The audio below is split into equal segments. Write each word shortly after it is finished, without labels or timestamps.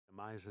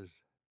premises,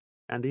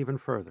 and even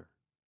further.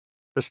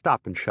 The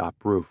Stop and Shop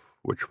roof,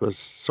 which was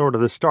sort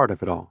of the start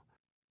of it all.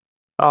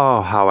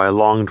 Oh, how I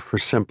longed for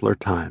simpler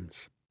times.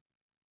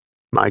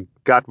 My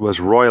gut was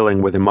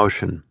roiling with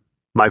emotion.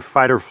 My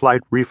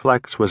fight-or-flight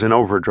reflex was in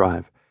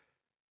overdrive.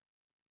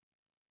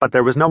 But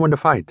there was no one to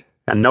fight,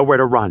 and nowhere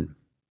to run.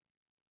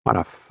 What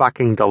a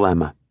fucking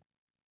dilemma.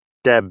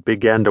 Deb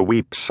began to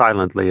weep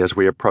silently as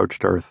we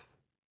approached Earth.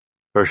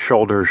 Her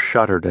shoulders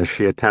shuddered as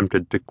she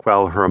attempted to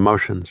quell her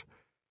emotions.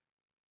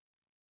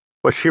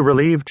 Was she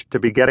relieved to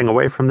be getting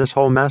away from this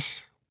whole mess,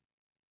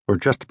 or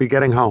just to be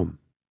getting home?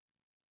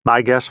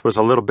 My guess was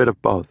a little bit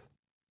of both.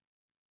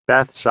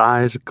 Beth's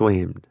eyes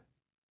gleamed.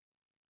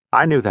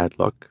 I knew that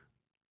look.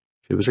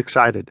 She was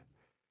excited.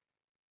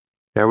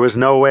 There was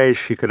no way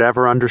she could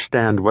ever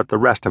understand what the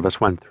rest of us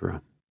went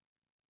through.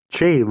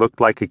 She looked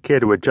like a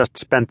kid who had just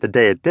spent the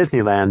day at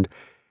Disneyland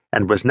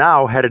and was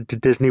now headed to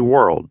Disney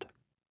World.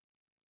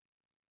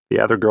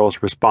 The other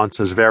girls'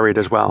 responses varied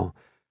as well,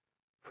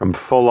 from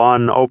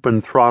full-on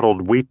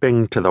open-throttled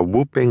weeping to the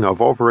whooping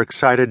of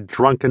overexcited,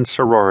 drunken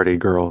sorority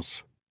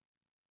girls.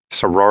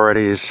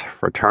 Sororities,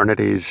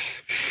 fraternities,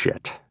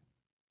 shit.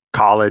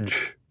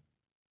 College.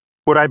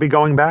 Would I be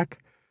going back?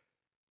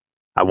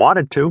 I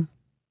wanted to,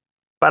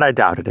 but I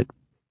doubted it.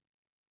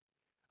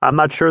 I'm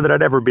not sure that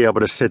I'd ever be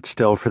able to sit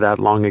still for that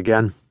long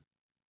again.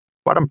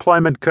 What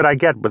employment could I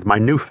get with my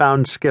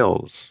newfound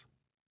skills?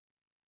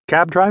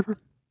 Cab driver?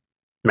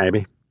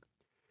 Maybe.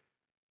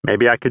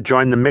 Maybe I could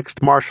join the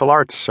mixed martial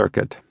arts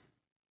circuit.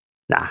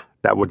 Nah,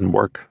 that wouldn't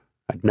work.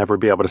 I'd never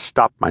be able to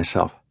stop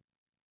myself.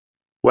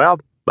 Well,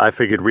 I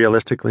figured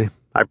realistically,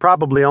 I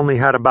probably only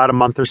had about a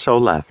month or so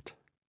left.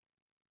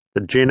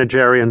 The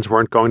Genagerians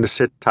weren't going to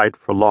sit tight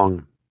for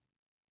long,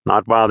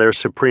 not while their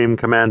supreme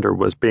commander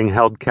was being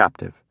held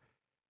captive.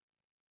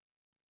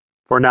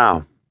 For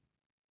now,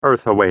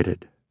 Earth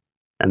awaited,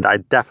 and I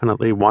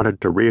definitely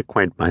wanted to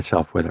reacquaint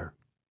myself with her.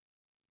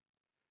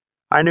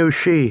 I knew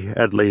she,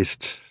 at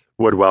least,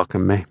 would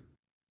welcome me.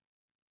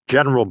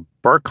 General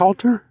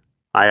Burkhalter?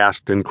 I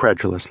asked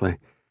incredulously.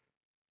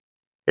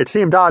 It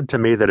seemed odd to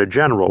me that a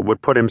general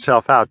would put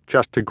himself out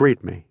just to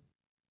greet me.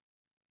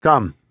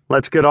 Come,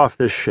 let's get off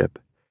this ship.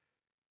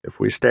 If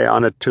we stay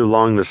on it too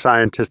long, the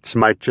scientists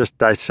might just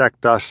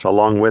dissect us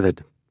along with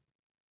it.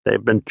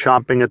 They've been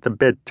chomping at the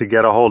bit to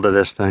get a hold of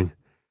this thing.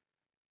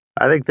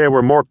 I think they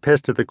were more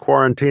pissed at the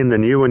quarantine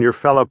than you and your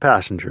fellow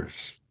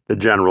passengers, the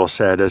general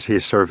said as he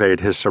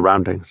surveyed his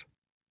surroundings.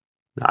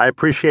 I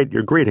appreciate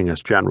your greeting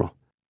us, General.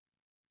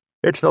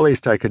 It's the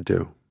least I could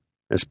do,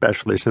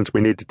 especially since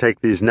we need to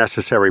take these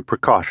necessary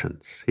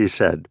precautions, he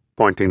said,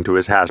 pointing to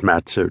his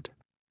hazmat suit.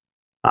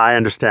 I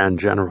understand,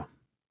 General.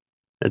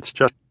 It's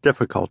just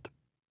difficult.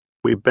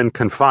 We've been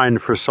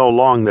confined for so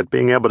long that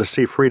being able to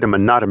see freedom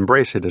and not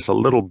embrace it is a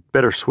little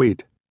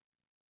bittersweet.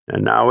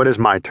 And now it is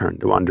my turn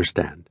to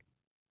understand.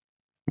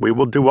 We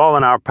will do all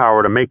in our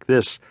power to make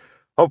this,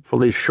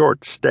 hopefully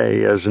short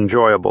stay as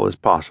enjoyable as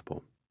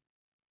possible.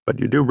 But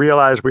you do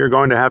realize we are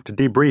going to have to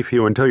debrief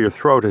you until your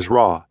throat is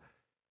raw.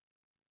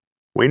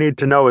 We need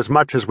to know as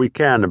much as we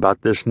can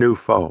about this new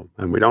foe,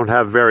 and we don't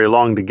have very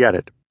long to get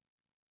it.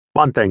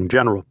 One thing,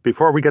 General,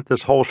 before we get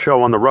this whole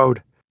show on the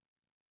road.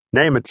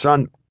 Name it,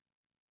 son.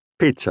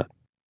 Pizza.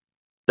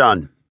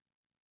 Done.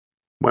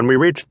 When we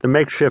reached the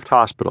makeshift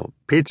hospital,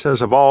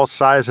 pizzas of all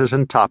sizes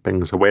and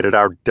toppings awaited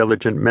our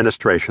diligent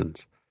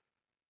ministrations.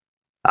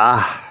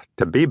 Ah,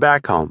 to be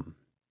back home.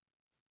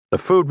 The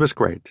food was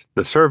great,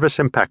 the service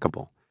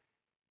impeccable.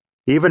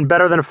 Even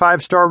better than a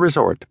 5-star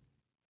resort.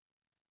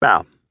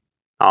 Well,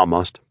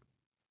 almost.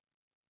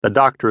 The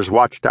doctors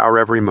watched our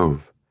every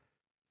move.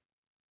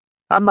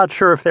 I'm not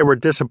sure if they were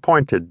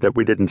disappointed that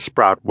we didn't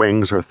sprout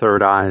wings or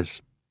third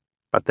eyes,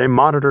 but they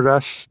monitored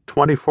us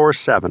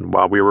 24/7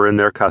 while we were in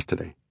their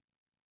custody.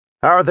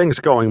 How are things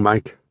going,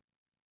 Mike?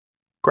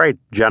 Great,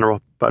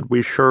 General, but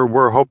we sure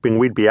were hoping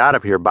we'd be out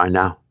of here by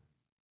now.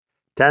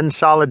 10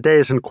 solid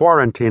days in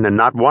quarantine and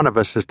not one of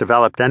us has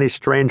developed any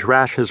strange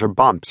rashes or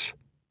bumps.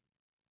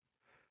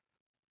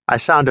 I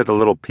sounded a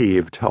little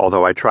peeved,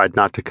 although I tried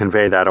not to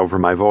convey that over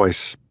my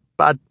voice,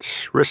 but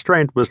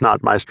restraint was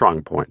not my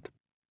strong point.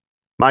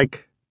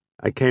 Mike,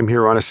 I came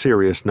here on a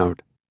serious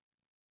note.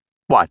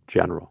 What,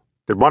 General?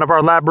 Did one of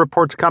our lab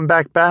reports come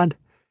back bad?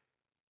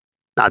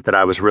 Not that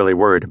I was really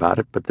worried about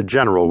it, but the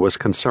General was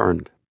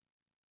concerned.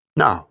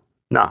 No,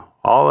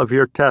 all of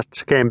your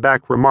tests came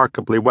back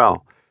remarkably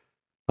well.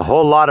 A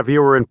whole lot of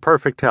you are in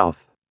perfect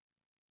health.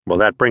 Will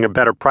that bring a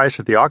better price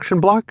at the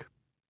auction block?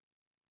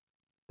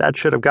 That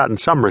should have gotten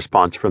some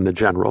response from the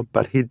General,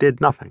 but he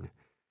did nothing.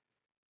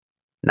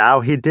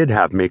 Now he did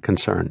have me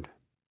concerned.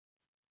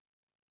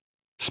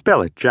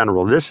 Spill it,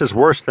 General. This is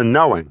worse than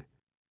knowing.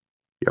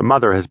 Your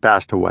mother has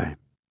passed away.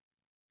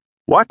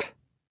 What?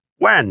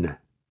 When?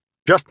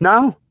 Just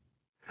now?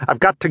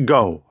 I've got to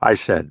go, I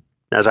said,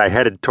 as I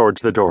headed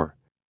towards the door.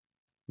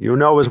 You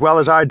know as well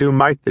as I do,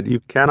 Mike, that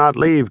you cannot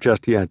leave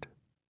just yet.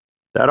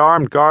 That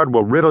armed guard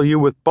will riddle you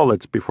with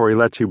bullets before he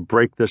lets you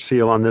break the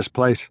seal on this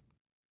place.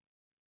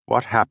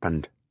 What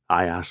happened?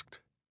 I asked,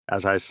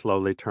 as I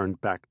slowly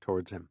turned back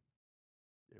towards him.